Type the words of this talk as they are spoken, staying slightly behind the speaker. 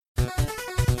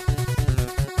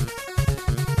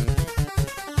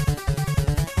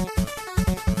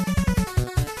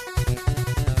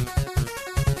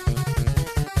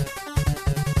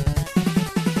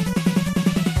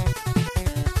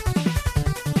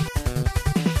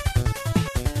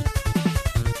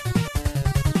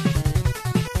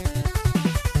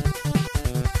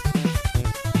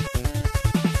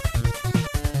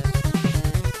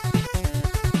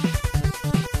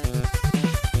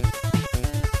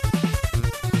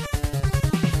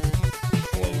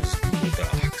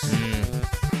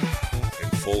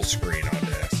full screen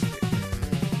Audacity.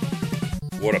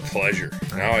 What a pleasure.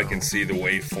 Now I can see the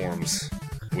waveforms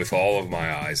with all of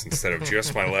my eyes instead of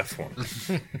just my left one.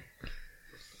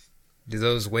 Do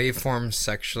those waveforms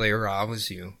sexually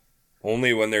arouse you?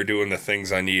 Only when they're doing the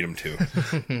things I need them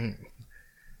to.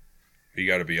 You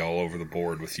got to be all over the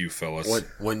board with you fellas.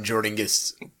 When Jordan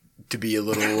gets to be a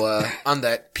little on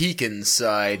that peeking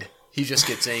side, he just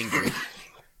gets angry.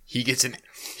 He gets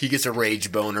a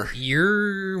rage boner.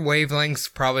 Your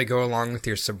wavelengths probably go along with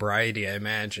your sobriety, I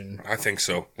imagine. I think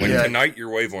so. Tonight, your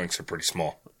wavelengths are pretty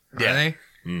small. Are they?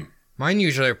 Mine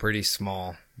usually are pretty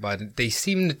small, but they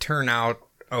seem to turn out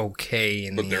okay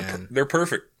in the end. They're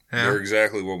perfect. Yeah. They're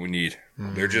exactly what we need.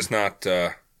 They're just not,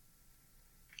 I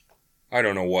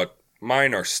don't know what.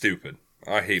 Mine are stupid.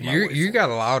 I hate my waveform. You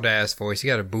got a loud-ass voice. You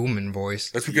got a booming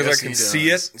voice. That's because I can see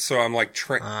it, so I'm like...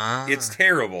 It's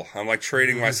terrible. I'm like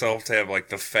trading myself to have like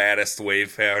the fattest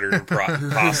wave pattern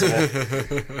possible.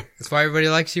 That's why everybody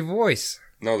likes your voice.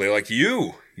 No, they like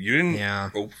you. You didn't...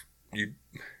 Yeah. Oh, you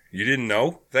didn't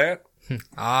know that?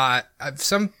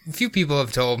 Few people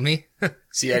have told me.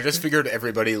 See, I just figured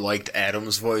everybody liked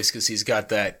Adam's voice because he's got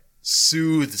that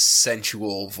soothed,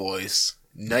 sensual voice.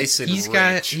 Nice and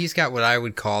rich. He's got what I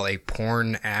would call a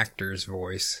porn actor's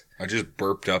voice. I just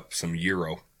burped up some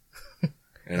Euro.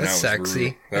 And That's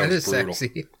sexy. That was brutal.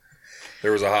 Sexy.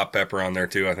 There was a hot pepper on there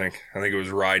too, I think. I think it was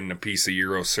riding a piece of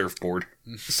Euro surfboard.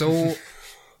 So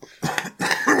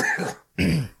I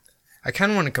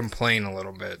kind of want to complain a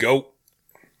little bit. Go.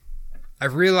 I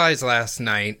realized last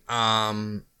night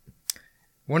one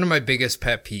of my biggest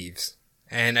pet peeves,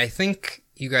 and I think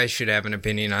you guys should have an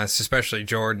opinion on this, especially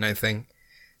Jordan, I think.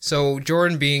 So,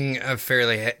 Jordan being a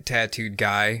fairly tattooed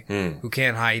guy who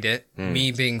can't hide it.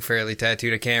 Me being fairly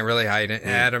tattooed, I can't really hide it.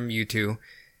 Adam, you too.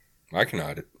 I can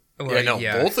hide it.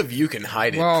 Well, both of you can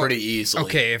hide it pretty easily.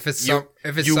 Okay, if it's you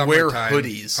summertime, wear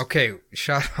hoodies. Okay,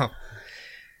 shut up.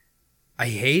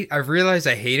 I've realized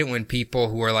I hate it when people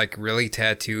who are like really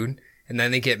tattooed and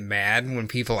then they get mad when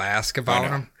people ask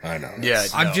about them. I know. Yeah,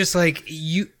 I'm just like,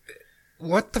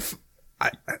 what the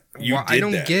I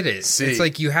don't get it. See, it's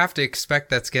like you have to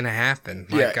expect that's going to happen.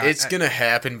 It's going to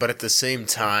happen, but at the same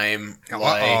time,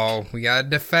 we got a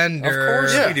defender.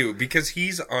 Of course we do, because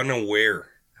he's unaware.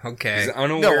 Okay. He's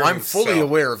unaware No, I'm fully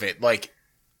aware of it. Like,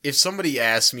 if somebody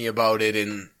asks me about it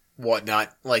and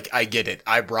whatnot, like, I get it.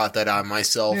 I brought that on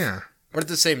myself. Yeah. But at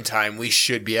the same time, we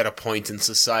should be at a point in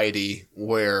society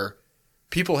where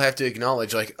people have to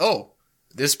acknowledge, like, oh,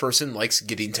 this person likes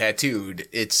getting tattooed.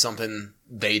 It's something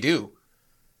they do.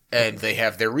 And they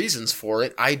have their reasons for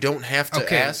it. I don't have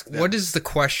to ask them. What is the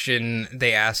question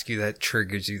they ask you that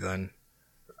triggers you then?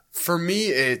 For me,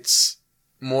 it's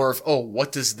more of,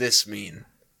 what does this mean?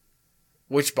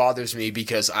 Which bothers me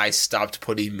because I stopped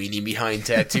putting meaning behind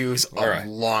tattoos a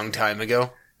long time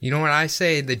ago. You know what I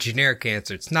say? The generic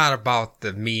answer. It's not about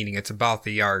the meaning. It's about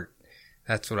the art.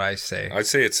 That's what I say. I'd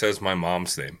say it says my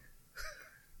mom's name.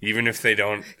 Even if they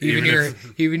don't.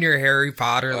 Even your Harry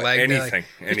Potter leg. Anything.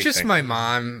 It's just my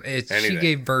mom. She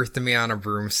gave birth to me on a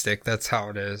broomstick. That's how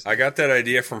it is. I got that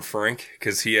idea from Frank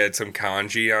because he had some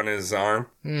kanji on his arm.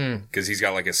 Because he's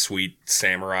got like a sweet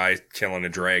samurai killing a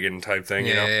dragon type thing,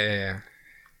 you know? Yeah.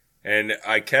 And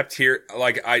I kept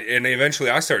and eventually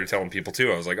I started telling people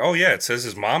too. I was like, oh yeah, it says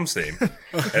his mom's name.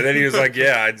 And then he was like,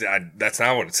 yeah, that's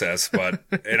not what it says.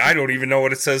 And I don't even know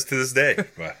what it says to this day.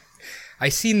 But I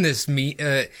seen this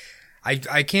I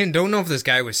don't know if this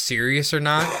guy was serious or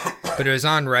not, but it was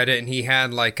on Reddit and he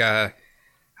had like it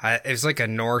was like a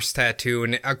Norse tattoo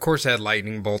and of course it had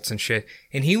lightning bolts and shit.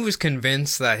 And he was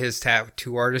convinced that his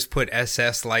tattoo artist put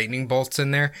SS lightning bolts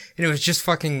in there and it was just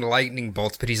fucking lightning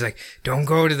bolts. But he's like, don't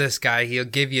go to this guy. He'll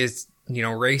give you,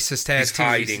 racist tattoos. He's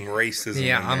hiding racism.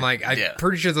 Yeah, I'm like, I'm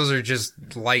pretty sure those are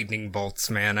just lightning bolts,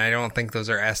 man. I don't think those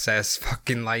are SS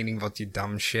fucking lightning bolts, you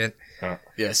dumb shit. Huh.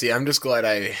 Yeah, see, I'm just glad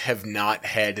I have not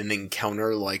had an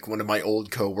encounter like one of my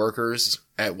old coworkers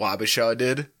at Wabasha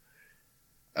did.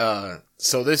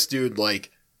 So this dude,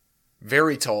 like,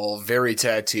 very tall, very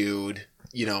tattooed,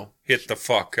 hit the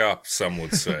fuck up, some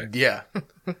would say. Yeah.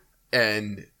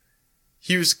 And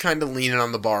he was kind of leaning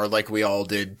on the bar like we all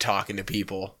did, talking to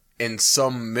people. And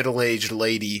some middle-aged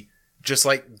lady just,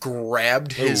 like,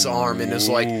 grabbed his arm and is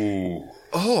like,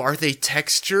 oh, are they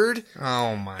textured?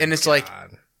 Oh, my God. And it's like,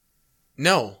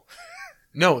 no,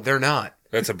 they're not.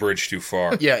 That's a bridge too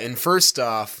far. Yeah, and first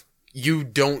off, you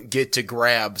don't get to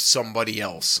grab somebody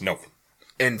else. No.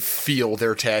 And feel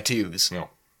their tattoos.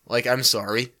 No. Like, I'm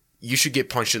sorry. You should get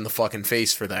punched in the fucking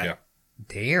face for that. Yeah.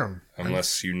 Damn.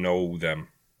 Unless you know them.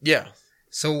 Yeah.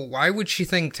 So why would she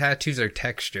think tattoos are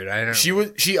textured? I don't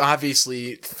know. She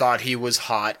obviously thought he was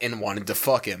hot and wanted to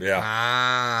fuck him. Yeah.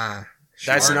 Ah.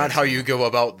 That's not how you go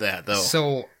about that, though.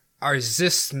 So, is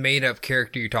this made-up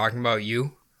character you're talking about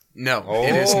you? No,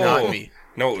 it is not me.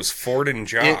 No, it was Ford and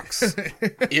Jocks.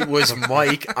 It was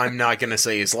Mike. I'm not going to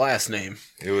say his last name.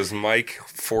 It was Mike,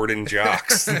 Ford and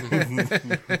Jocks.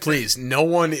 Please, no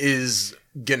one is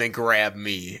going to grab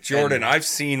me. Jordan, I've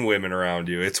seen women around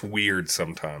you. It's weird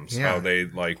sometimes how they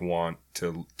want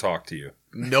to talk to you.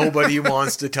 Nobody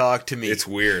wants to talk to me. It's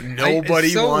weird. Nobody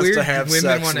it's so wants weird to have women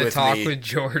sex want to with talk me. with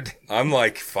Jordan. I'm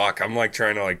like, fuck. I'm like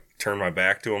trying to turn my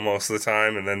back to him most of the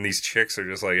time, and then these chicks are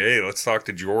just like, hey, let's talk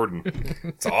to Jordan.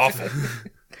 It's awful.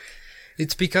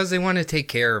 It's because they want to take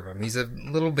care of him. He's a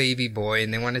little baby boy,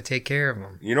 and they want to take care of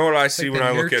him. You know what I see when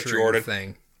I look at nurturing Jordan?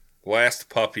 thing. Last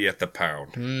puppy at the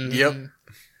pound. Mm-hmm. Yep.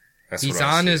 That's He's what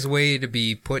I on see. his way to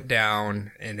be put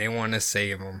down, and they want to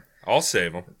save him. I'll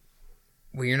save him,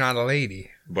 Well, you're not a lady.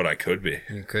 but I could be.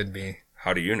 You could be.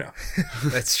 How do you know?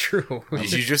 That's true.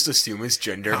 Did you just assume his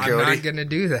gender, I'm Cody? not going to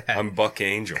do that. I'm Buck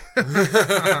Angel.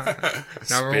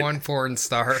 Number one foreign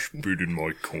star. Spit in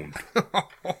my cunt.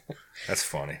 That's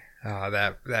funny.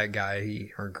 That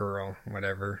guy, or girl,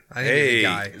 whatever. I think Hey, he's a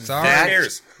guy. Sorry. that- Who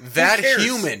cares? That Who cares?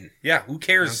 human. Yeah, who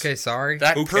cares? Okay, sorry.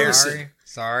 That Who cares? person.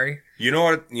 Sorry. You know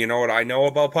what I know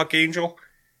about Buck Angel?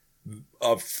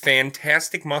 A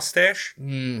fantastic mustache,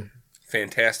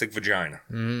 fantastic vagina.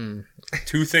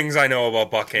 Two things I know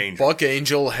about Buck Angel. Buck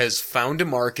Angel has found a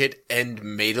market and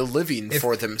made a living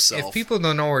for themselves. If people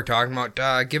don't know what we're talking about,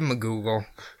 give them a Google.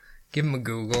 Give them a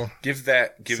Google. Give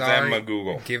them a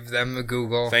Google. Give them a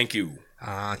Google. Thank you.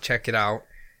 Check it out.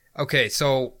 Okay,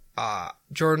 so,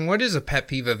 Jordan, what is a pet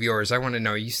peeve of yours? I want to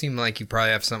know. You seem like you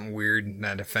probably have something weird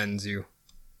that offends you.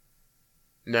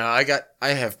 No, I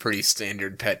have pretty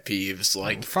standard pet peeves.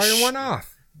 Like Fire one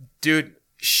off. Dude,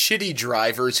 shitty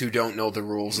drivers who don't know the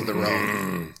rules of the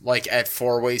road. Like at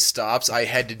four-way stops, I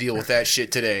had to deal with that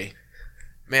shit today.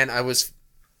 Man, I was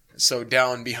so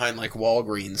down behind like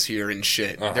Walgreens here and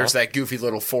shit. Uh-huh. There's that goofy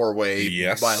little four-way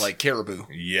Yes. by like Caribou.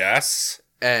 Yes.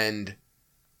 And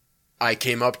I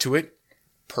came up to it.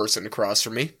 Person across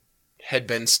from me had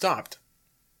been stopped.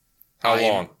 How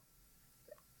long?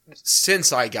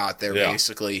 Since I got there, Yeah.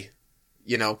 basically.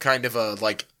 You know, kind of a,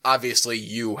 like, obviously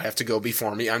you have to go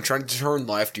before me. I'm trying to turn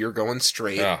left. You're going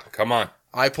straight. Yeah, come on.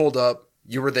 I pulled up.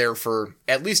 You were there for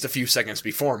at least a few seconds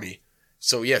before me.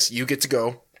 So, yes, you get to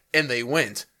go. And they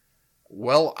went.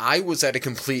 Well, I was at a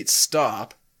complete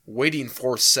stop, waiting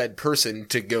for said person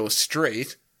to go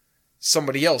straight.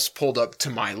 Somebody else pulled up to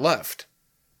my left.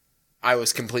 I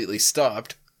was completely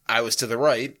stopped. I was to the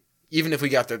right. Even if we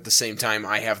got there at the same time,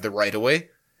 I have the right of way.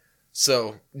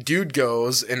 So, dude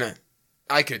goes, and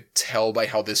I could tell by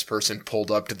how this person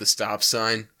pulled up to the stop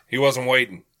sign. He wasn't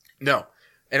waiting. No.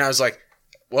 And I was like,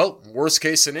 well, worst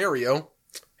case scenario,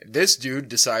 this dude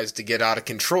decides to get out of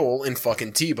control and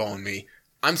fucking T-bone me.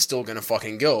 I'm still gonna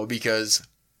fucking go because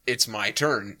it's my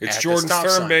turn. It's at the Jordan's stop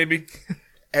turn, sign. baby.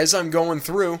 As I'm going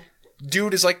through,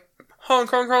 dude is like,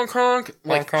 honk, honk, honk, honk.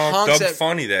 Like, Honk, honk. honks Doug at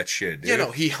Funny, that shit, dude. You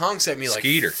know, he honks at me like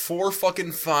Skeeter.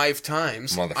 5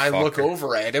 times. I look Motherfucker.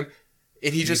 over at him,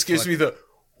 and he just gives me the,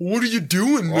 what are you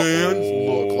doing, man?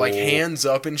 Uh-oh. Look, like hands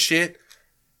up and shit.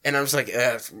 And I was like,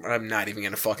 I'm not even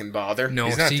going to fucking bother. No,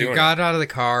 He's not so you doing got out of the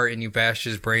car and you bashed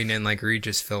his brain in like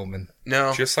Regis filming.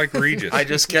 No. Just like Regis. I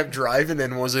just kept driving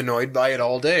and was annoyed by it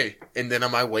all day. And then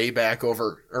on my way back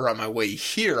over, or on my way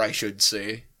here, I should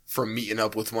say, from meeting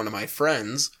up with one of my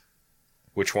friends,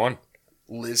 Which one?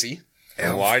 Lizzie.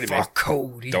 Don't lie to me. Fuck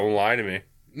Cody. Don't lie to me.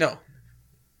 No.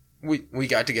 We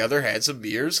got together, had some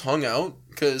beers, hung out,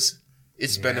 because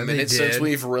it's been a they minute since did.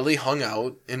 we've really hung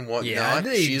out and whatnot. Yeah,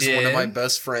 they She's one of my did.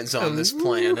 best friends on this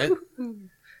planet.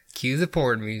 Cue the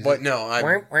porn music. But no,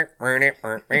 I'm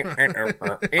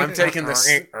taking this.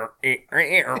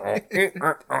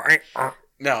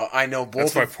 No, I know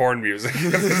That's both my porn music.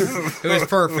 It was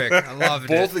perfect. I loved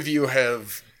both it. of you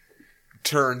have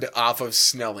turned off of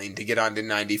Snelling to get onto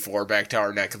 94 back to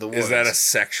our neck of the woods. Is that a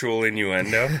sexual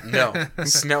innuendo? No,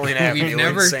 Snelling Avenue We've in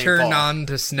never St. turned Paul. on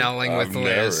to Snelling with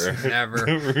Liz. Never.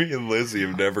 Me and Lizzie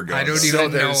have never gone. I don't there. even know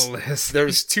there's- Liz.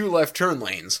 There's 2 left turn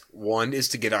lanes. One is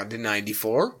to get onto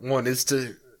 94. One is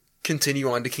to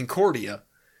continue on to Concordia.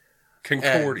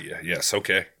 Concordia. Yes,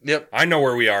 okay. Yep. I know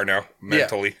where we are now,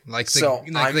 mentally. Like the So,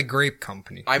 I'm- the grape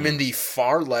company. I'm in the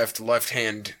far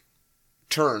left-hand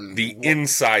turn. The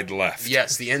inside left.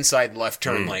 Yes, the inside left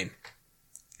turn lane.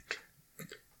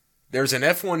 There's an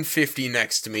F-150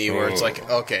 next to me where it's like,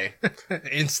 okay,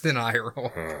 Instant eye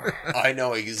roll. I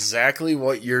know exactly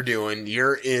what you're doing.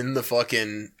 You're in the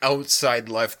fucking outside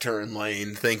left turn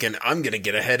lane thinking, I'm gonna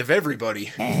get ahead of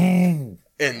everybody.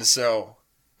 And so,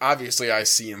 obviously I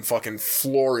see him fucking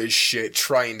floor his shit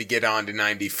trying to get onto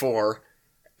 94.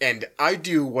 And I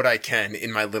do what I can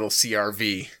in my little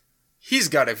CRV. He's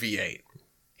got a V8.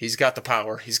 He's got the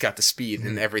power, he's got the speed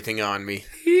and everything on me.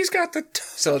 He's got the touch.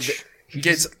 So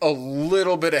gets a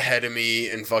little bit ahead of me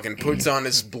and fucking puts on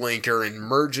his blinker and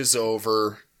merges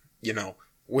over,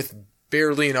 with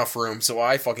barely enough room. So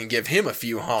I fucking give him a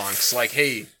few honks like,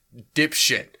 hey,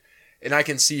 dipshit. And I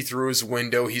can see through his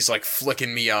window. He's like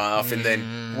flicking me off and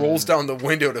then rolls down the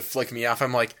window to flick me off.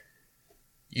 I'm like,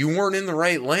 you weren't in the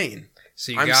right lane.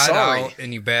 So you got out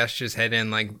and you bashed his head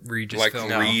in like Regis filming.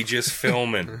 Like Regis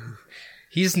filming.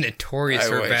 He's notorious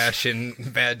for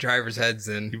bashing bad drivers' heads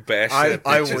in. You bashed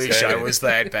I wish I was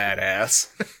that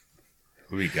badass.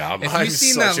 We got If you've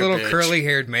seen that little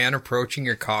curly-haired man approaching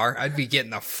your car, I'd be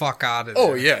getting the fuck out of there.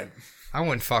 Oh, yeah. I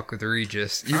wouldn't fuck with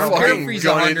Regis. You I don't care fucking if he's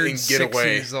gun it and 106 get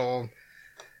away. years old.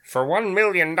 For $1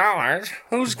 million,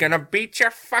 who's gonna beat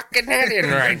your fucking head in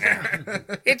right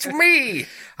now? It's me!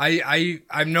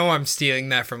 I know I'm stealing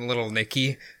that from Little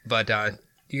Nicky, but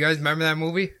do you guys remember that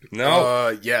movie?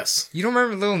 No. Yes. You don't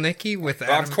remember Little Nicky with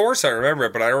Adam? Of course I remember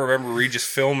it, but I don't remember Regis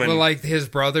filming. Well, like, his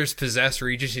brothers possess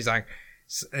Regis. He's like,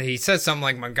 he said something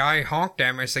like, my guy honked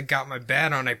at me. I said, got my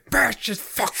bat on. I bashed his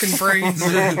fucking brains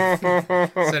in.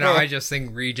 So now I just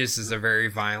think Regis is a very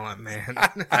violent man.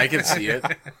 I can see it.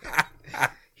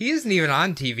 He isn't even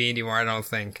on TV anymore, I don't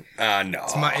think. No.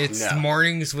 It's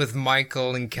Mornings with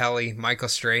Michael and Kelly, Michael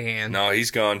Strahan. No,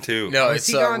 he's gone too. No,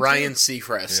 it's Ryan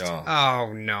Seacrest. Yeah.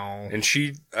 Oh, no. And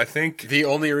I think... The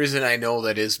only reason I know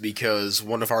that is because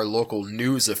one of our local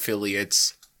news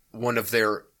affiliates, one of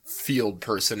their field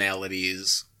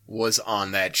personalities, was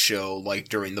on that show, like,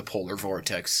 during the Polar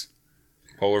Vortex.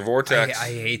 Polar Vortex. I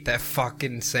hate that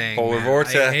fucking saying, Polar man.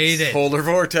 Vortex. I hate it. Polar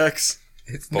Vortex.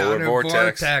 It's Polar not vortex.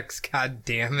 a vortex, god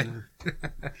damn it.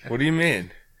 What do you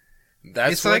mean?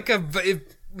 It's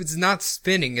not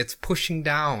spinning, it's pushing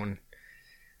down.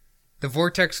 The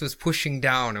vortex was pushing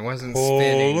down, it wasn't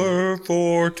spinning. Polar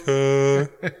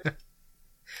Vortex.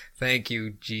 Thank you,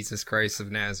 Jesus Christ of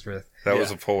Nazareth. That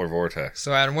was a polar vortex.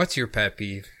 So, Adam, what's your pet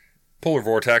peeve? Polar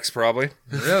vortex, probably.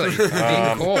 Really?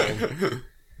 Being cold.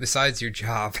 Besides your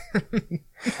job.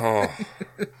 Oh.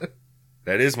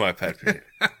 That is my pet peeve.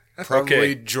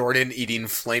 Probably Jordan eating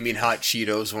flaming hot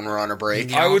Cheetos when we're on a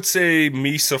break. I would say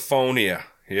misophonia.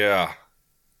 Yeah.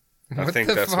 I think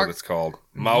that's what it's called.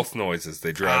 Mouth noises.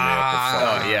 They drive me up a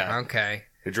fucking... Oh, yeah. Okay.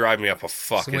 They drive me up a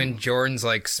fucking... So when Jordan's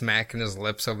like smacking his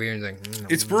lips over here and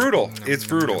like... It's brutal. It's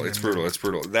brutal. It's brutal. It's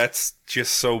brutal. That's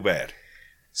just so bad.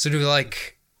 So do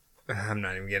like... I'm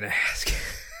not even going to ask.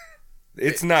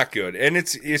 It's not good. And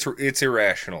it's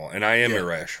irrational. And I am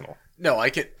irrational. No,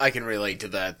 I can relate to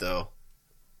that, though.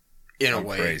 In a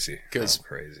way. Crazy. Because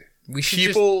crazy.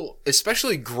 People,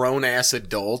 especially grown-ass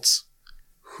adults,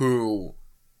 who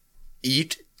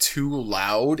eat too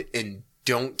loud and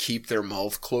don't keep their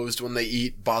mouth closed when they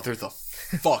eat, bother the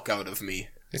fuck out of me.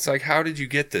 It's like, how did you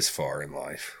get this far in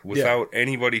life without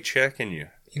anybody checking you?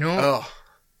 You know,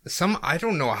 I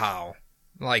don't know how.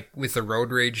 Like, with the road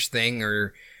rage thing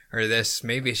or this,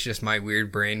 maybe it's just my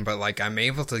weird brain, but like, I'm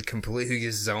able to completely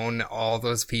zone all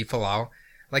those people out.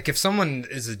 Like, if someone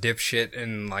is a dipshit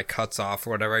and, like, cuts off or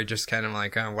whatever, I just kind of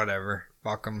like, whatever,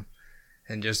 fuck them,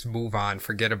 and just move on,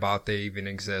 forget about they even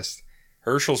exist.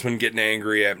 Herschel's been getting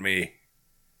angry at me.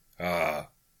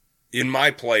 In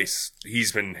my place,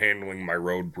 he's been handling my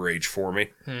road rage for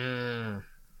me.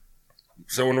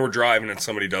 So when we're driving and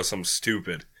somebody does something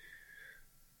stupid,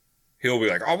 he'll be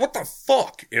like, oh, what the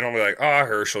fuck? And I'll be like,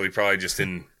 Herschel, he probably just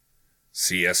didn't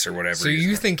see us or whatever. So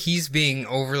you think he's being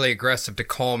overly aggressive to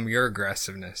calm your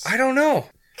aggressiveness? I don't know.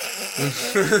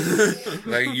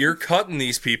 Like, you're cutting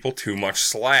these people too much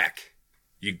slack.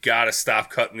 You gotta stop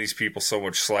cutting these people so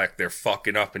much slack. They're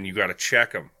fucking up and you gotta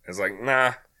check them. It's like,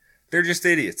 nah, they're just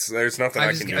idiots. There's nothing I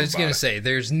can do about it. I was gonna say,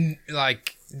 there's,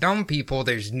 like, dumb people,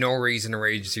 there's no reason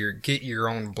to get your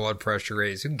own blood pressure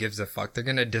raised. Who gives a fuck? They're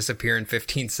gonna disappear in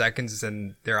 15 seconds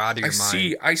and they're out of your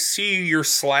mind. I see your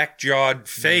slack-jawed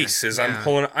face as I'm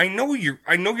pulling. I know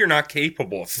you're not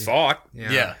capable of thought.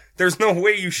 Yeah. There's no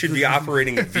way you should be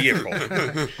operating a vehicle.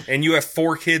 And you have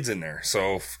 4 kids in there.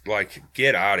 So, like,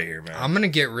 get out of here, man. I'm gonna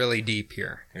get really deep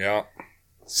here. Yeah.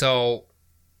 So.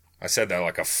 I said that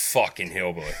like a fucking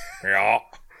hillbilly. Yeah.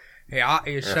 Yeah,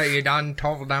 you say you done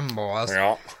told them boys.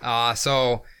 Yeah.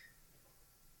 So,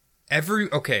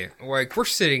 like, we're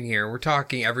sitting here, we're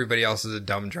talking, everybody else is a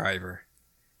dumb driver.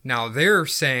 Now they're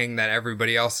saying that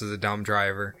everybody else is a dumb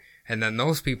driver. And then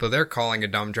those people they're calling a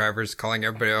dumb driver is calling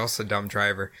everybody else a dumb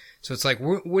driver. So it's like,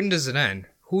 when does it end?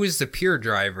 Who is the pure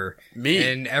driver? Me.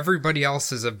 And everybody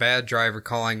else is a bad driver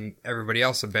calling everybody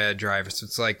else a bad driver. So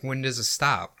it's like, when does it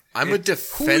stop? I'm a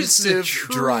defensive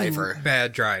driver.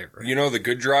 Bad driver. You know, the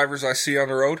good drivers I see on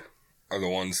the road are the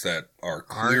ones that are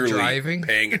clearly driving?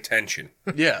 paying attention.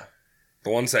 Yeah. The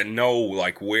ones that know,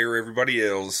 like, where everybody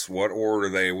is, what order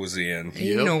they was in.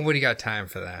 Ain't nobody got time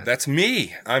for that. That's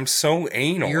me. I'm so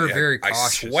anal. You're a very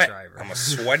cautious I sweat. driver. I'm a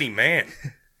sweaty man.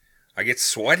 I get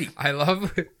sweaty. I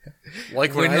love it.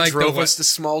 Like when I drove us to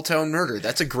Small Town Murder.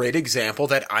 That's a great example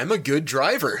that I'm a good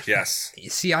driver. Yes.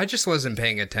 See, I just wasn't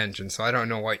paying attention, so I don't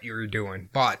know what you were doing.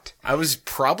 But I was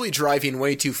probably driving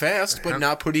way too fast, but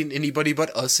not putting anybody but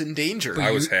us in danger.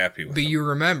 I was happy with But him. you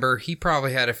remember, he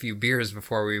probably had a few beers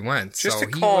before we went. Just so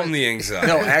to calm the anxiety.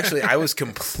 No, actually, I was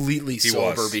completely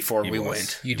sober before we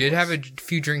went. You did have a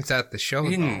few drinks at the show,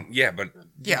 though. Yeah, but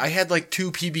Yeah, I had like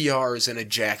 2 PBRs and a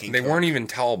Jacking they Coke. weren't even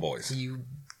tall boys. You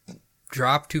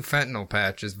dropped 2 fentanyl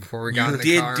patches before we got in You the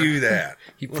did car. do that.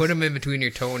 You put them in between your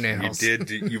toenails. You did.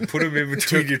 You put them in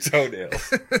between your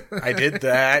toenails. I did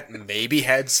that. Maybe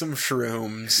had some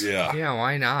shrooms. Yeah. Yeah,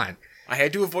 why not? I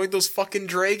had to avoid those fucking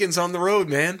dragons on the road,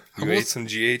 man. You ate some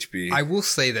GHB. I will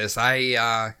say this.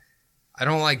 I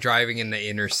don't like driving in the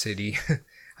inner city.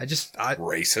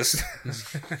 Racist.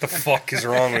 The fuck is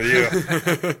wrong with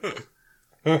you?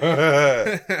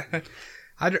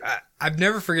 I've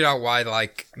never figured out why,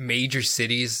 like, major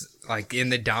cities, like, in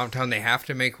the downtown, they have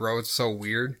to make roads so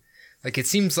weird. Like, it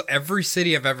seems every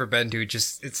city I've ever been to,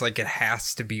 it's like it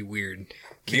has to be weird.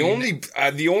 The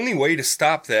only way to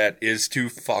stop that is to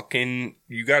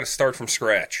you got to start from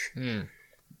scratch.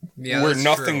 Yeah, where that's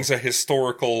nothing's true. a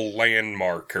historical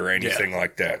landmark or anything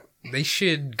like that. They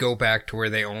should go back to where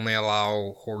they only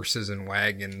allow horses and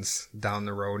wagons down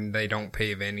the road and they don't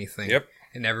pave anything. Yep.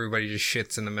 And everybody just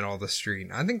shits in the middle of the street.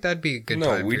 I think that'd be a good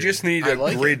time No, we period. just need I a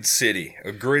like grid city.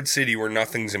 A grid city where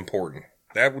nothing's important.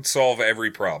 That would solve every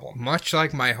problem. Much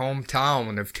like my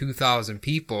hometown of 2,000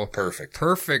 people. Perfect.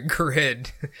 Perfect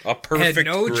grid. A perfect and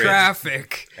no grid.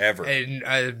 traffic. Ever. And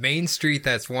a main street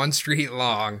that's 1 street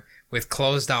long with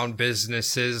closed down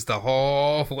businesses the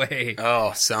whole way.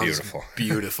 Oh, sounds Beautiful.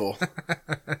 beautiful.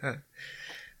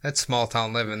 That's small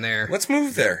town living there. Let's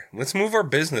move there. Let's move our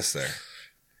business there.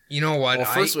 You know what? Well,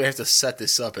 first we have to set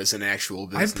this up as an actual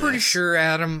business. I'm pretty sure,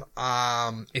 Adam,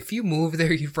 if you move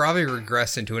there, you'd probably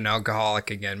regress into an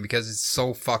alcoholic again because it's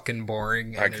so fucking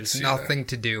boring I and can there's see nothing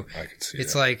to do. I can see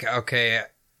It's that. like, okay,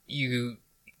 you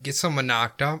get someone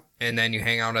knocked up and then you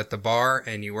hang out at the bar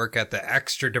and you work at the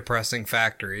extra depressing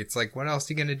factory. It's like, what else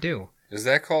are you going to do? Is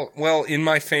that called... Well, in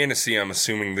my fantasy, I'm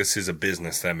assuming this is a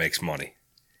business that makes money.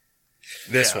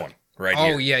 This one, right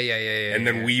here. Oh, yeah. And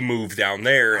then we move down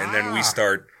there, and then we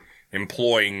start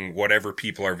employing whatever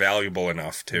people are valuable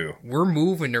enough to. We're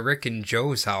moving to Rick and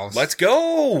Joe's house. Let's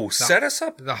go! Set us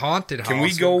up. The haunted house. Can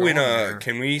we go We're in going a... there.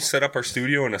 Can we set up our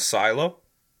studio in a silo?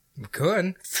 We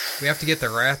could. We have to get the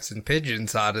rats and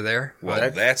pigeons out of there. Well,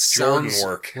 That that's Jordan sounds-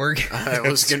 work. We're I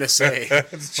was going to say,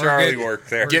 That's Charlie good. work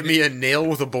there. get me a nail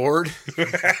with a board.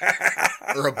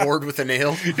 Or a board with a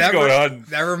nail. that, going on.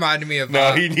 that reminded me of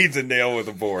No, he needs a nail with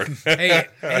a board. hey,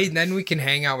 then we can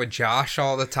hang out with Josh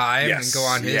all the time Yes, and go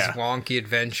on his yeah. wonky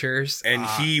adventures. And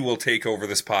he will take over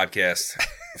this podcast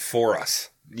for us.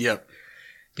 Yep.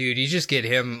 Dude, you just get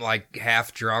him like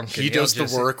half drunk. He and he'll does the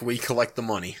just- work, we collect the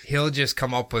money. He'll just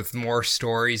come up with more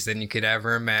stories than you could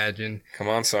ever imagine. Come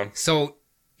on, son. So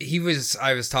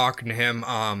I was talking to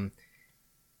him,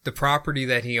 the property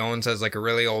that he owns has like a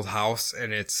really old house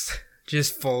and it's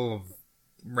just full of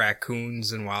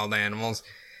raccoons and wild animals.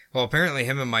 Well, apparently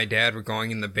him and my dad were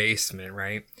going in the basement,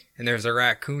 right? And there's a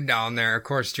raccoon down there. Of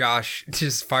course, Josh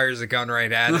just fires a gun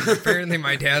right at him. Apparently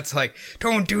my dad's like,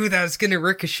 don't do that. It's going to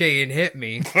ricochet and hit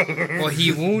me. Well,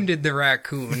 he wounded the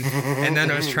raccoon and then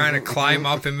was trying to climb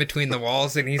up in between the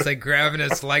walls and he's like grabbing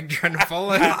its leg trying to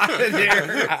pull it out of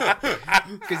there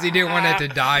because he didn't want it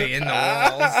to die in the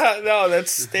walls. No, that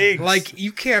stinks. Like,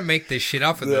 you can't make this shit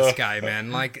up with this guy,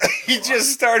 man. Like, he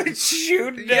just started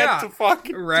shooting yeah, at the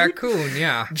fucking raccoon,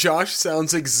 yeah. Josh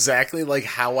sounds exactly like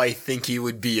how I think he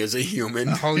would be as a human.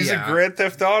 Oh, He's yeah. a Grand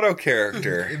Theft Auto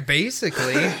character.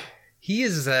 Basically,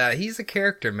 he's a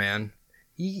character, man.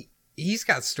 He's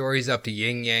got stories up to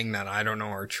yin yang that I don't know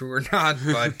are true or not,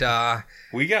 but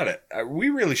We got it. We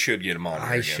really should get him on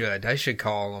here again. I should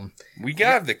call him. We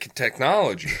got the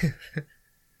technology.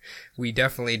 We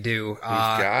definitely do. We've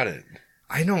got it.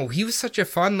 I know, he was such a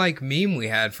fun like meme we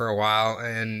had for a while,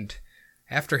 and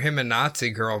after him and Nazi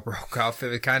Girl broke up,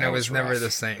 it kind of That was was never rough.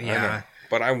 the same. I Yeah. know.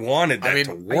 but I wanted that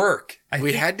to work.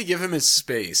 We had to give him his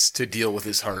space to deal with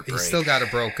his heartbreak. He's still got a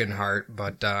broken heart,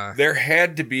 but... there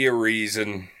had to be a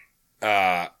reason.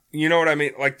 You know what I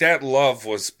mean? Like, that love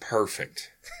was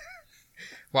perfect.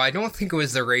 Well, I don't think it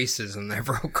was the racism that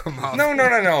broke him up. No,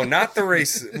 not the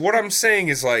race. What I'm saying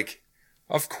is, like,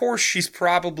 of course she's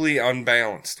probably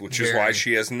unbalanced, which is why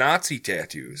she has Nazi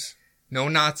tattoos. No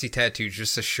Nazi tattoos,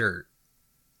 just a shirt.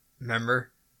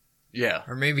 Remember? Yeah.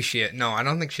 Or maybe she had... No, I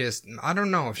don't think she has... I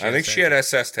don't know if she I think she had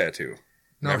SS tattoo.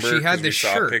 No, Remember? she had the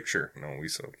shirt. shirt. Saw a picture. No, we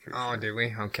saw a picture. Oh, did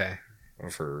we? Okay.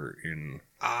 Of her in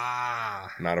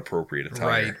not appropriate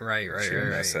attire. Right.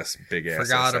 SS, big ass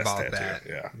Forgot SS about tattoo. that.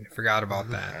 Yeah. Forgot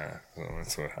about that. So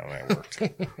that's how that worked.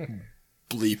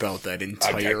 Bleep out that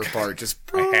entire part. Just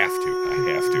I have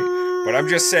to. But I'm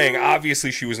just saying,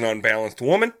 obviously she was an unbalanced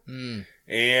woman.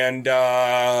 And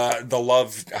the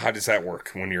love, how does that work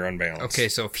when you're unbalanced? Okay,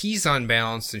 so if he's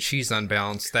unbalanced and she's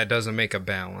unbalanced, that doesn't make a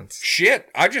balance. Shit,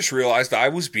 I just realized I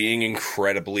was being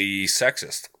incredibly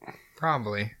sexist.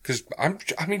 Probably. Because,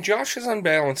 Josh is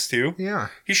unbalanced too. Yeah.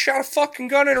 He shot a fucking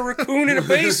gun at a raccoon in a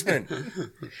basement.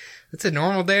 It's a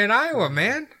normal day in Iowa,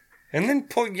 man. And then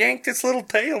yanked its little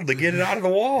tail to get it out of the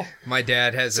wall. My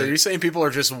dad has So you're saying people are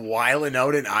just wiling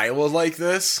out in Iowa like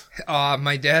this?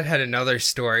 My dad had another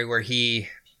story where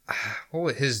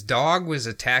his dog was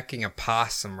attacking a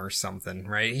possum or something,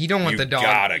 right? He don't want the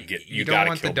dog. You don't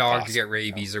want the dog to get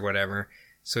rabies or whatever.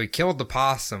 So he killed the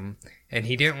possum, and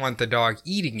he didn't want the dog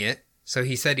eating it. So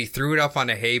he said he threw it up on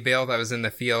a hay bale that was in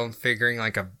the field, figuring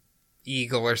like a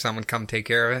eagle or someone come take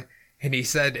care of it. And he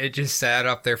said it just sat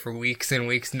up there for weeks and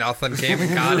weeks. Nothing came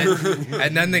and got it.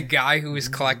 And then the guy who was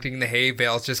collecting the hay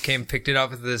bales just came and picked it up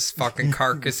with this fucking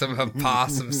carcass of a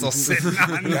possum still sitting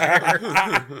on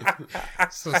there.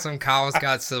 So some cows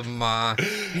got some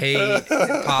hay,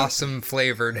 possum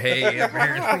flavored hay,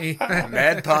 apparently.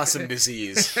 Mad possum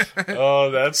disease.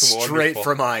 Oh, that's straight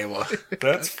from Iowa.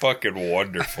 That's fucking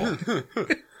wonderful.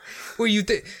 Well,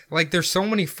 there's so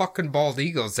many fucking bald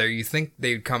eagles there, you think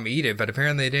they'd come eat it, but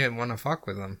apparently they didn't want to fuck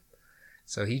with them.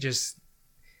 So he just...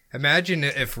 Imagine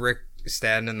if Rick,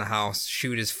 standing in the house,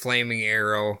 shoot his flaming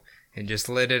arrow and just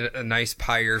lit it a nice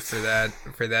pyre for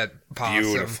that possum.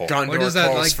 Beautiful.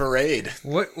 Gondor calls for aid.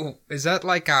 What is that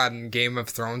like on Game of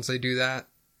Thrones? They do that.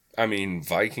 I mean,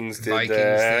 Vikings did that.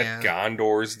 Yeah.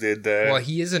 Gondors did that. Well,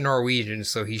 he is a Norwegian,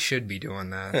 so he should be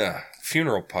doing that. Yeah,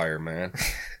 funeral pyre, man.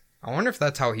 I wonder if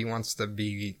that's how he wants to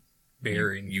be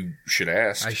buried. You should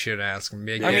ask. I should ask him.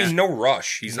 I mean, no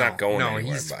rush. He's not going anywhere. No,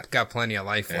 he's got plenty of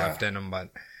life left in him. But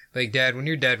like, Dad, when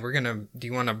you're dead, do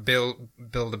you want to build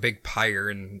a big pyre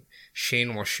and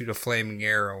Shane will shoot a flaming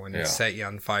arrow and set you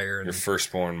on fire? And... Your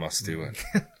firstborn must do it.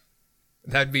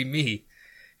 That'd be me.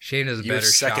 Shane is a better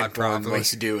shot, probably.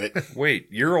 Must do it. Wait,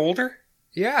 you're older?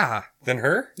 Yeah. Than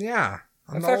her? Yeah.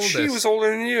 I thought she was older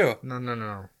than you.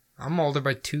 No. I'm older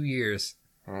by 2 years.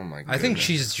 Oh my god. I think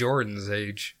she's Jordan's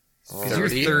age.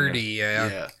 Because you're 30,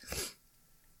 yeah.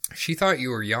 She thought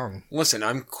you were young. Listen,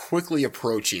 I'm quickly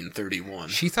approaching 31.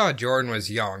 She thought Jordan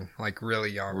was young, like really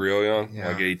young. Real young? Yeah.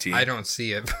 Like 18? I don't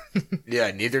see it.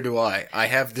 Yeah, neither do I. I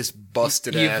have this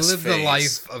busted ass face. You've lived the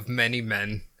life of many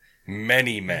men.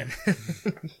 Many men.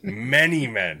 Many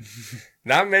men.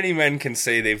 Not many men can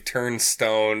say they've turned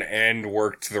stone and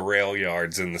worked the rail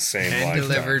yards in the same lifetime. And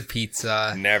delivered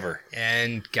pizza. Never.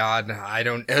 And God, I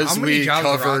don't... As how many we jobs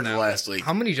covered last week.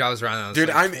 How many jobs around now? Dude,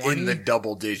 like I'm 20? in the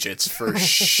double digits for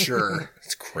sure.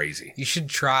 It's crazy. You should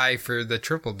try for the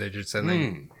triple digits and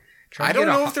then... I don't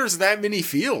know if there's that many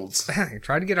fields.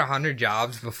 Try to get 100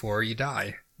 jobs before you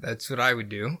die. That's what I would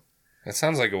do. That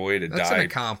sounds like a way to That's die an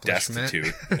accomplishment.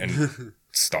 destitute and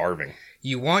starving.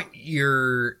 You want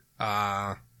your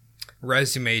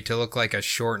resume to look like a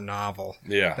short novel.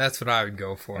 Yeah. That's what I would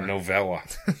go for. A novella.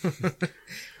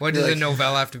 What does a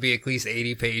novella have to be? At least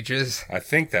 80 pages? I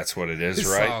think that's what it is,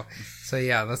 right? So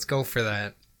yeah, let's go for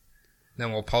that.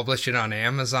 Then we'll publish it on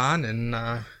Amazon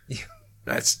and...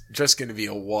 That's just going to be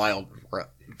a wild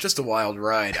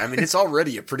ride. I mean, it's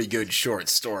already a pretty good short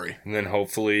story. And then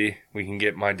hopefully we can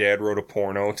get My Dad Wrote a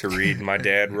Porno to read My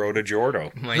Dad Wrote a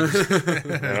Jordo.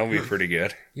 That'll be pretty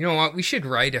good. You know what? We should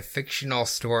write a fictional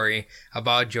story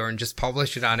about Jordan. Just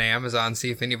publish it on Amazon,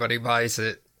 see if anybody buys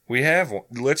it. We have one.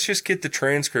 Let's just get the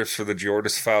transcripts for the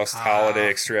Jordis Faust holiday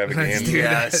extravaganza.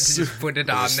 Yes. Just put it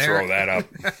on there. Throw that up.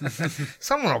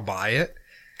 Someone will buy it.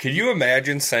 Could you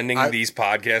imagine sending these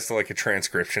podcasts to like a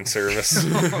transcription service?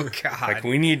 Oh, God. Like,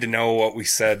 we need to know what we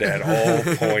said at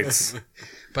all points.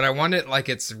 But I want it like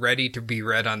it's ready to be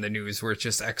read on the news, where it's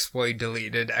just exploit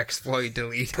deleted.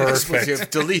 Perfect. Expletive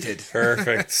deleted.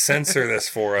 Perfect. Censor this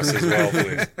for us as well,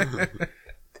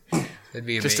 please. It'd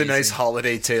be amazing. Just a nice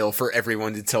holiday tale for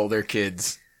everyone to tell their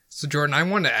kids. So, Jordan, I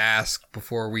want to ask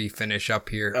before we finish up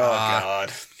here. Oh,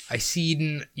 God. I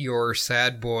seen your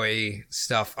sad boy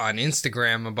stuff on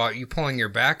Instagram about you pulling your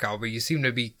back out, but you seem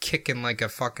to be kicking like a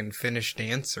fucking Finnish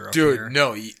dancer up Dude, here.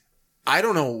 no. I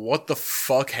don't know what the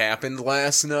fuck happened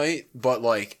last night, but,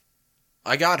 like,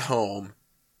 I got home,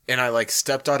 and I, like,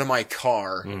 stepped out of my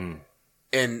car,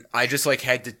 and I just, like,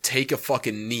 had to take a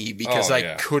fucking knee because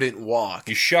I couldn't walk.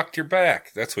 You shucked your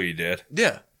back. That's what you did.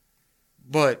 Yeah.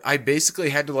 But I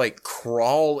basically had to, like,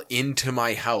 crawl into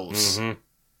my house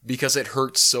because it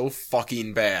hurt so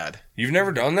fucking bad. You've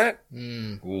never done that?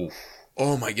 Mm.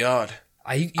 Oh, my God.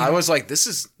 I was like, this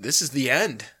is the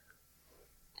end.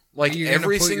 Like,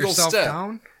 every single step.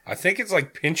 Down? I think it's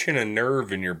like pinching a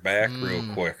nerve in your back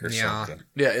real quick or something.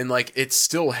 Yeah, and like it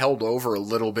still held over a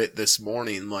little bit this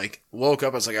morning. Like, woke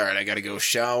up, I was like, all right, I gotta go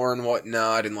shower and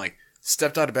whatnot, and like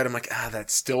stepped out of bed. I'm like, that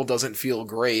still doesn't feel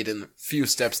great. And a few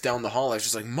steps down the hall, I was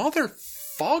just like,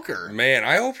 motherfucker. Man,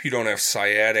 I hope you don't have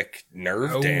sciatic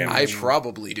nerve damage. I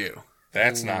probably do.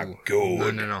 That's not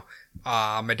good. No.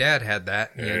 My dad had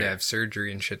that. He had to have surgery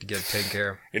and shit to get it taken care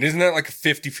of. And isn't that like a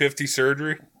 50-50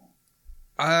 surgery?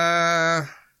 Not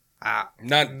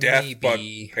death, maybe.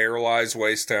 but paralyzed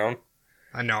waist down.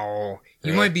 I know.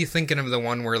 You might be thinking of the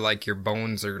one where like your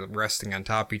bones are resting on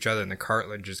top of each other and the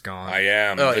cartilage is gone. I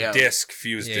am. The disc,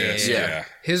 fused disc. Yeah.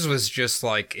 His was just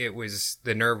like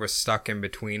the nerve was stuck in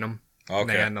between them. Okay. And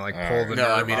they had to like pull the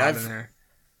nerve out in there.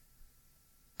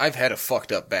 I've had a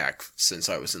fucked up back since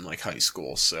I was in like high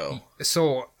school, so.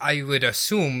 So I would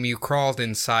assume you crawled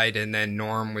inside and then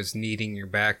Norm was kneading your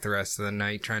back the rest of the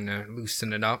night trying to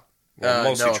loosen it up.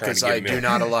 No, because I do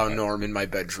not allow Norm in my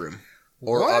bedroom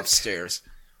or upstairs.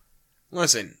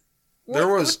 Listen,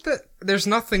 there's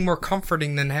nothing more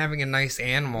comforting than having a nice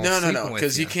animal. No,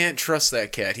 because you can't trust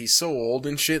that cat. He's so old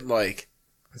and shit. Like,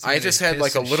 I just had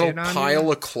like a little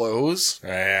pile of clothes.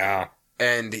 Yeah.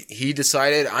 And he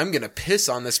decided, I'm going to piss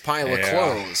on this pile of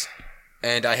clothes.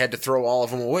 And I had to throw all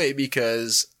of them away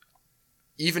because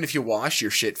even if you wash your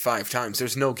shit 5 times,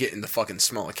 there's no getting the fucking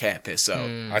smell of cat piss out.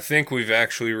 I think we've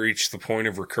actually reached the point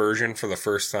of recursion for the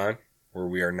first time where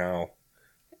we are now.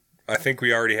 I think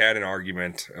we already had an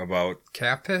argument about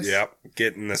cat piss? Yep,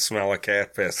 getting the smell of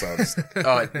cat piss on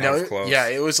clothes. Yeah,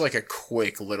 it was like a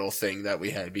quick little thing that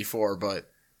we had before, but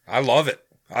I love it.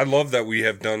 I love that we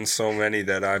have done so many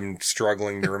that I'm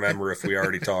struggling to remember if we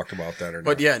already talked about that or not.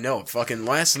 But yeah, no, fucking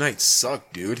last night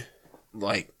sucked, dude.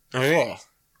 Like,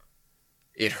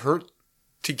 it hurt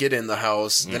to get in the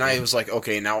house. Then I was like,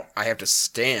 okay, now I have to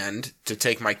stand to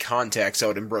take my contacts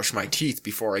out and brush my teeth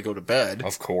before I go to bed.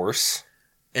 Of course.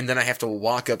 And then I have to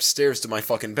walk upstairs to my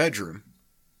fucking bedroom.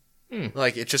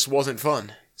 Like, it just wasn't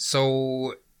fun.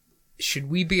 So, should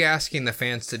we be asking the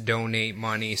fans to donate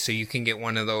money so you can get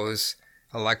one of those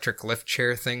electric lift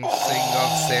chair things so you can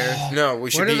go upstairs? No, we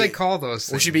should What do they call those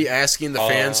things? We should be asking the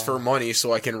fans for money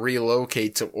so I can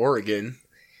relocate to Oregon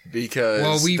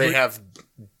because they have,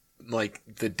 like,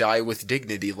 the die with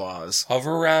dignity laws.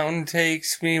 Hover around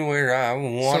takes me where I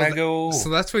want to go. So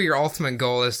that's what your ultimate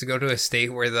goal is, to go to a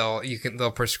state where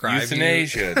they'll prescribe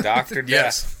euthanasia, Dr.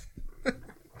 Yes.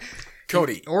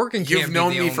 Cody, Oregon you've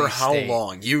known me for how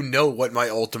long? You know what my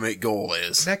ultimate goal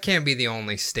is. That can't be the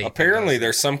only state. Apparently,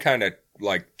 there's some kind of,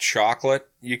 like, chocolate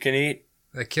you can eat.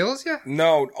 That kills you?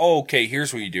 No. Oh, okay,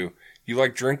 here's what you do. You,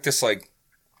 like, drink this, like,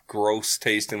 gross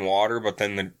tasting water, but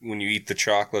then when you eat the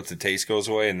chocolate, the taste goes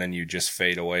away, and then you just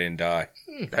fade away and die.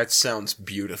 That sounds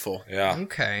beautiful. Yeah.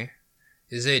 Okay.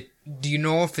 Do you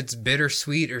know if it's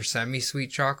bittersweet or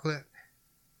semi-sweet chocolate?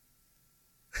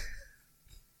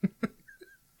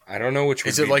 I don't know which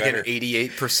would be better. Is it like an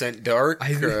 88% dark,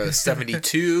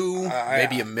 72,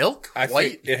 maybe a milk? I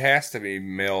think it has to be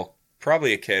milk.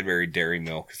 Probably a Cadbury Dairy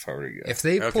Milk, if I were to guess.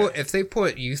 If they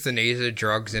put euthanasia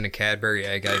drugs in a Cadbury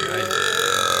egg, I'd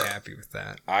be happy with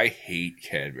that. I hate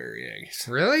Cadbury eggs.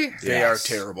 Really? They are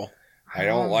terrible. I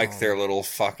don't like their little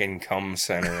fucking cum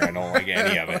center. I don't like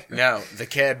any of it. Now, the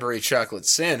Cadbury Chocolate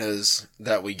Santas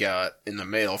that we got in the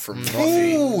mail from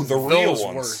Buffy, the real those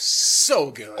ones were so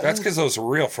good. That's because those were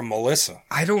real from Melissa.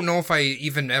 I don't know if I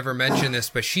even ever mentioned this,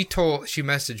 but she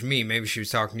messaged me, maybe she was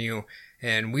talking to you,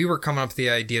 and we were coming up with the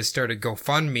idea, started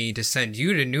GoFundMe to send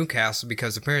you to Newcastle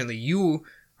because apparently you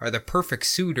are the perfect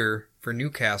suitor for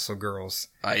Newcastle girls.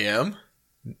 I am?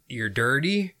 You're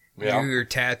dirty. Yeah. You're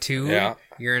tattooed. Yeah.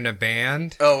 You're in a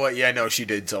band. Oh, yeah, no, she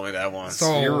did tell me that once.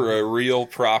 So, you're a real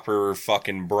proper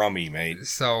fucking brummy, mate.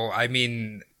 So, I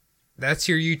mean, that's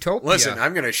your utopia. Listen,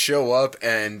 I'm going to show up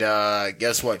and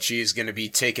guess what? She's going to be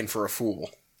taken for a fool.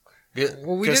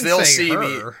 Well, we Because didn't they'll say see her.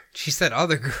 me. She said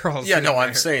other girls. Yeah, in no, I'm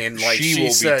there. saying like she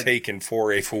will said, be taken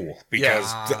for a fool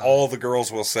because Yeah. all the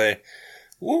girls will say,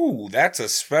 "Ooh, that's a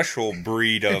special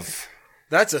breed of."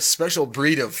 that's a special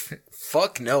breed of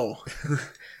fuck no.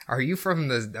 Are you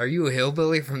a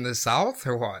hillbilly from the South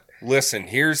or what? Listen,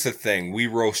 here's the thing: we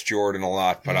roast Jordan a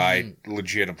lot, but I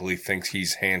legitimately think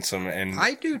he's handsome and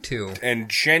I do too.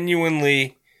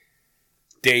 genuinely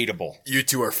dateable. You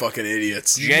two are fucking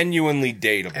idiots. Genuinely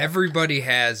dateable. Everybody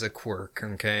has a quirk,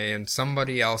 okay? And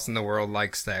somebody else in the world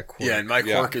likes that quirk. Yeah, and my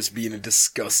Yeah. quirk is being a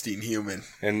disgusting human.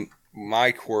 And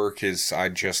my quirk is I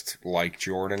just like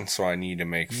Jordan, so I need to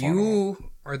make fun of him. You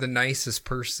are the nicest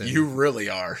person. You really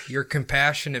are. You're a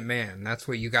compassionate man. That's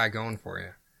what you got going for you.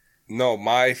 No,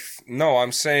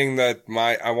 I'm saying that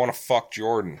I want to fuck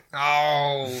Jordan.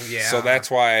 Oh, yeah. So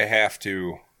that's why I have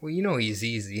to. Well, you know he's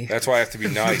easy. That's why I have to be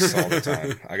nice all the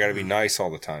time. I got to be nice all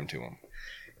the time to him.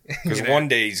 Because one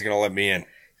day he's going to let me in.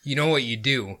 You know what you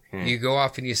do? You go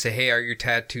off and you say, "Hey, are your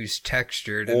tattoos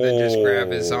textured?" And then just grab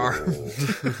his arm.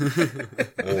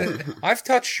 I've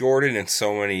touched Jordan in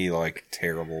so many, like,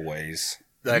 terrible ways.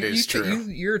 That is true.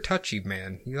 You're a touchy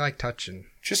man. You like touching.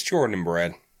 Just Jordan and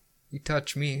Brad. You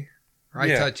touch me. Or I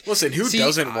Yeah. touch. Listen, who See,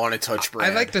 doesn't want to touch Brad?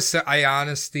 I like to say, I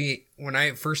honestly,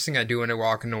 first thing I do when I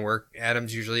walk into work,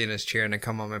 Adam's usually in his chair and I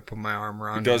come home and put my arm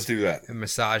around He does do that. him and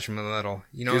massage him a little.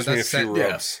 You know, Gives me a that's few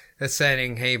rubs. that's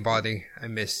saying, "Hey, buddy, I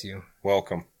miss you."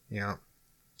 Welcome. Yeah.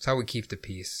 That's how we keep the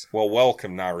peace. Well,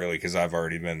 welcome, not really, because I've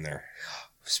already been there.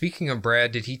 Speaking of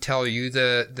Brad, did he tell you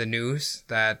the news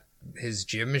that his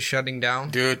gym is shutting down?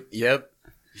 Dude, yep.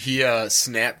 He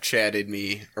Snapchatted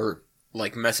me, or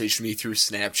like messaged me through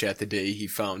Snapchat the day he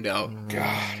found out.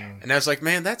 God. And I was like,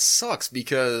 man, that sucks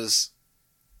because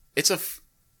it's a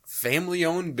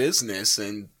family-owned business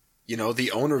and, you know, the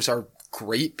owners are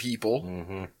great people.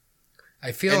 Mm-hmm.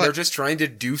 I feel And like they're just trying to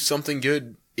do something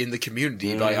good in the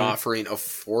community by offering an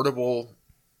affordable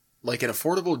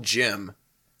gym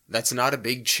that's not a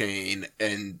big chain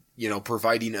and, you know,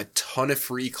 providing a ton of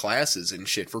free classes and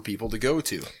shit for people to go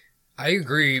to. I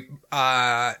agree.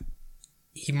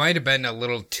 He might have been a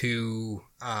little too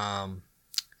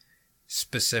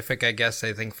specific, I guess,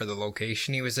 I think, for the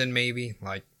location he was in, maybe.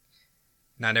 Like,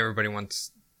 not everybody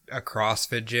wants a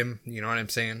CrossFit gym, you know what I'm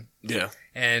saying? Yeah.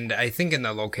 And I think in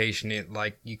the location,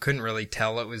 you couldn't really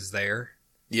tell it was there.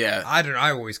 Yeah. I don't know,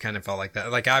 I always kind of felt like that.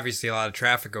 Like, obviously a lot of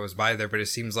traffic goes by there, but it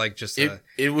seems like just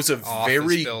It was a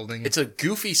office building. It's a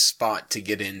goofy spot to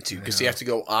get into because you have to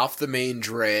go off the main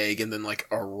drag and then like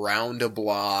around a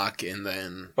block and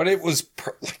then. But it was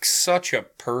like such a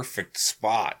perfect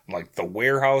spot. Like the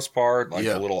warehouse part, like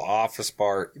Yeah. the little office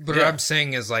part. But what I'm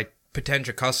saying is, like,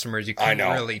 potential customers, you couldn't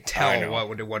really tell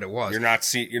what it was. You're not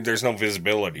seeing, there's no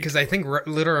visibility. Because I think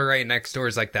literally right next door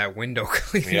is like that window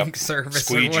cleaning service.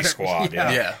 Squeegee or whatever. squad,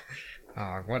 yeah.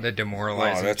 Oh, what a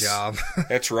demoralizing job.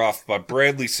 That's rough. But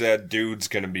Bradley said dude's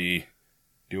going to be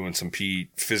doing some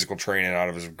physical training out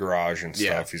of his garage and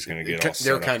stuff. He's going to get all set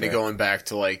They're up kind of there. going back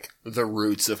to like the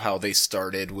roots of how they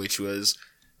started, which was,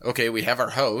 okay, we have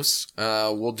our house.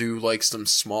 We'll do like some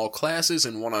small classes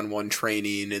and one-on-one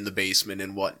training in the basement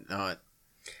and whatnot.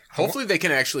 Hopefully they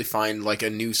can actually find like a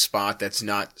new spot that's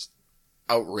not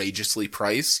outrageously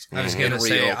priced. I was gonna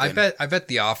say, I bet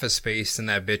the office space in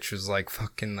that bitch was like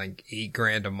fucking like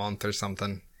 $8,000 a month or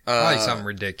something. Probably something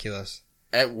ridiculous.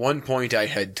 At one point I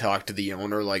had talked to the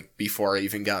owner like before I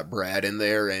even got Brad in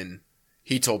there and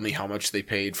he told me how much they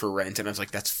paid for rent and I was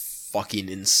like, that's fucking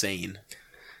insane.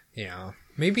 Yeah.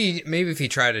 Maybe if he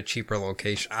tried a cheaper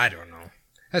location, I don't know.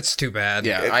 That's too bad.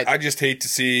 Yeah, I just hate to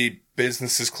see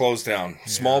businesses close down.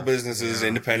 Small businesses,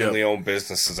 independently owned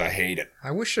businesses. I hate it.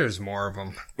 I wish there was more of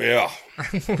them. Yeah.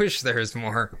 I wish there was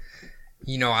more.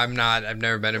 You know, I've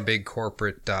never been a big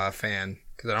corporate fan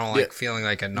because I don't like feeling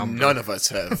like a number. None of us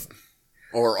have.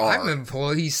 Or are. I'm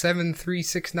employee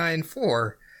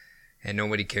 73694 and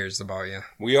nobody cares about you.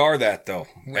 We are that, though.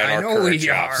 I know we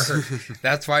are.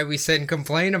 That's why we sit and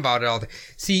complain about it all day.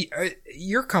 See,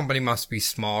 your company must be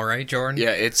small, right, Jordan? Yeah,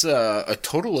 it's a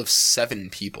total of 7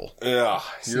 people. Yeah.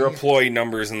 Your employee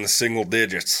number's in the single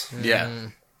digits. Yeah.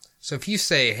 So if you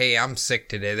say, hey, I'm sick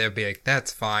today, they'll be like,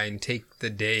 that's fine. Take the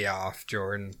day off,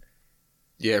 Jordan.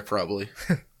 Yeah, probably.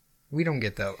 We don't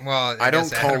get that. Well, I don't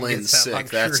guess Adam call in gets that sick.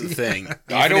 That's the luxury. thing.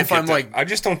 I don't. If I'm like, I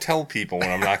just don't tell people when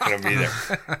I'm not going to be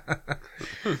there.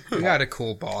 You got a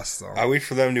cool boss, though. I wait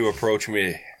for them to approach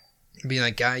me. Be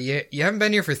like, guy, you haven't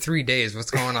been here for 3 days.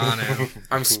 What's going on, Adam?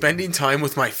 I'm spending time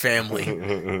with my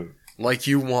family, like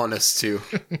you want us to.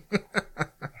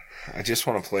 I just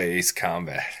want to play Ace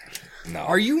Combat. No.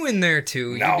 Are you in there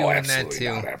too? No, You're doing absolutely that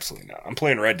too. not. Absolutely not. I'm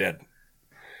playing Red Dead.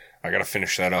 I gotta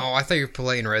finish that up. Oh, I thought you were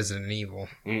playing Resident Evil.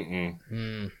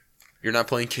 You're not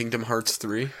playing Kingdom Hearts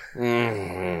 3?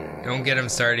 Don't get him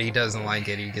started. He doesn't like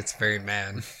it. He gets very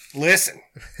mad. Listen,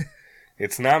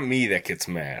 it's not me that gets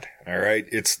mad. All right,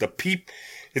 it's the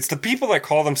people that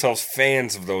call themselves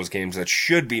fans of those games that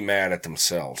should be mad at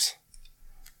themselves.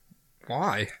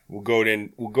 Why? We'll go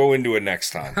into it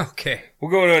next time. Okay. We'll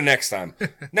go into it next time.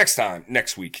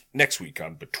 Next week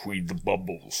on Between the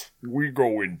Bumbles, we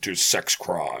go into sex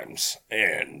crimes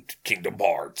and Kingdom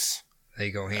Hearts.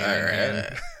 They go hand in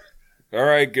hand. All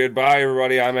right, goodbye,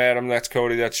 everybody. I'm Adam. That's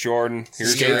Cody. That's Jordan.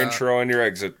 Here's your intro and your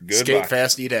exit. Goodbye. Skate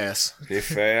fast, eat ass. Skate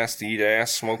fast, eat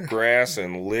ass, smoke grass,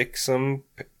 and lick some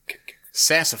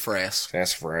Sassafras.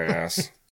 sassafras.